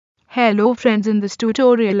Hello friends, in this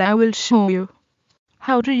tutorial I will show you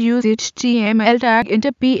how to use HTML tag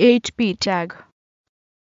into PHP tag.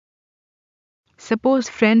 Suppose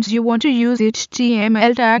friends you want to use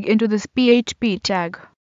HTML tag into this PHP tag.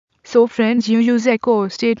 So friends, you use echo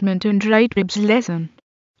statement and write ribs lesson.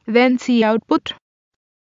 Then see output.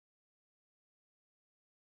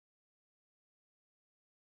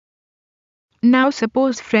 Now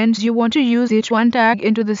suppose friends you want to use h1 tag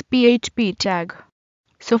into this PHP tag.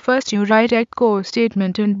 So first you write echo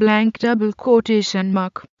statement and blank double quotation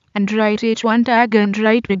mark, and write h1 tag and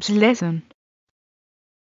write ribs lesson.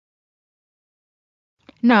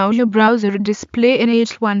 Now your browser display an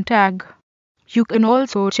h1 tag. You can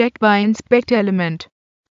also check by inspect element.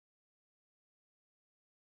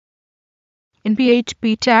 In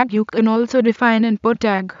PHP tag you can also define input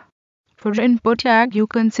tag. For input tag you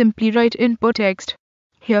can simply write input text.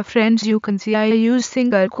 Here friends you can see I use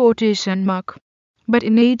single quotation mark. But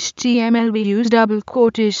in HTML we use double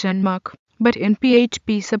quotation mark. But in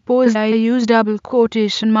PHP suppose I use double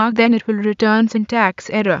quotation mark, then it will return syntax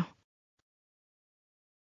error.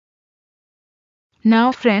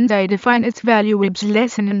 Now friends, I define its value ribs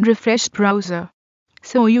lesson in refreshed browser.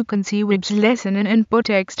 So you can see ribs lesson in input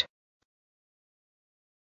text.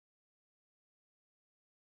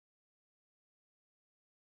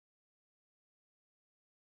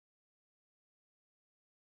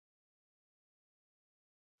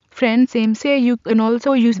 Friends, same say you can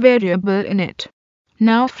also use variable in it.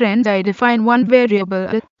 Now friends, I define one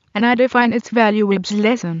variable and I define its value ribs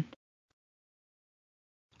lesson.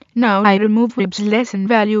 Now I remove ribs lesson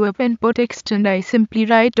value of input text and I simply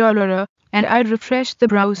write $, and I refresh the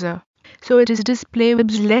browser. So it is display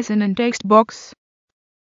ribs lesson in text box.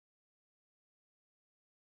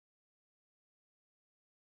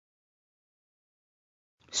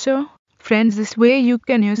 So, friends, this way you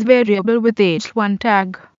can use variable with h1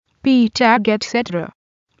 tag, p tag, etc.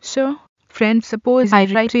 So, friends, suppose I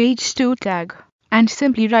write h2 tag and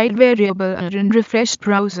simply write variable in refreshed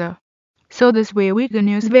browser. So this way we can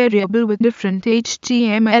use variable with different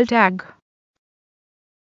HTML tag.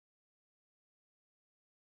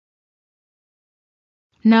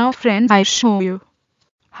 Now friends, I show you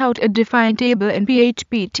how to define table in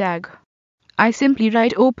PHP tag. I simply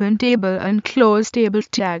write open table and close table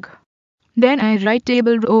tag. Then I write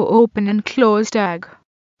table row open and close tag.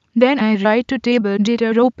 Then I write to table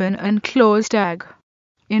data open and close tag.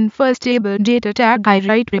 In first table data tag I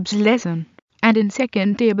write ribs lesson, and in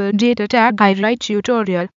second table data tag I write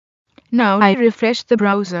tutorial. Now I refresh the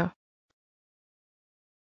browser.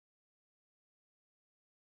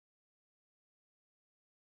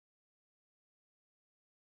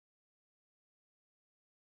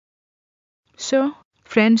 So,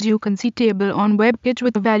 friends, you can see table on web page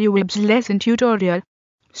with the value ribs lesson tutorial.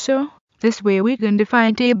 So, this way we can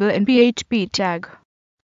define table in PHP tag.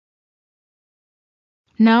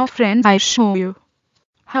 Now friends, I show you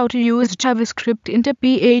how to use JavaScript into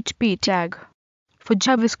PHP tag. For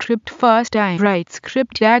JavaScript, first I write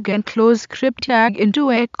script tag and close script tag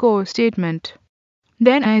into echo statement.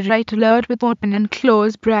 Then I write alert with open and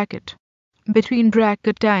close bracket. Between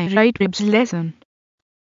bracket I write ribs lesson.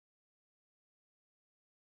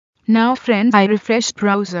 Now friends, I refresh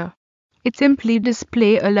browser. It simply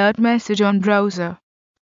display alert message on browser.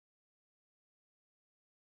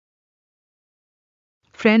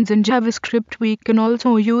 Friends, in JavaScript we can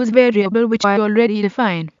also use variable which I already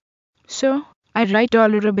defined. So, I write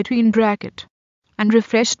 $, between bracket and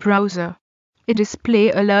refresh browser. It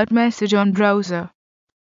display alert message on browser.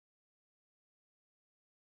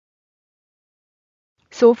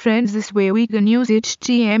 So friends, this way we can use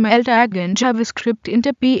HTML tag and JavaScript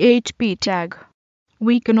into PHP tag.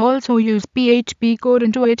 We can also use PHP code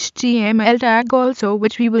into HTML tag also,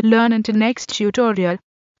 which we will learn into next tutorial.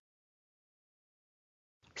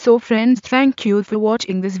 So friends, thank you for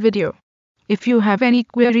watching this video. If you have any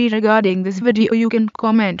query regarding this video, you can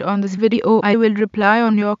comment on this video. I will reply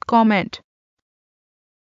on your comment.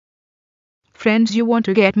 Friends, you want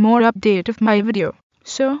to get more update of my video.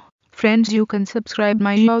 So, friends, you can subscribe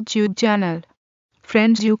my YouTube channel.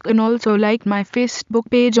 Friends, you can also like my Facebook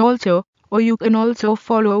page also, or you can also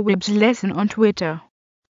follow Ribs Lesson on Twitter.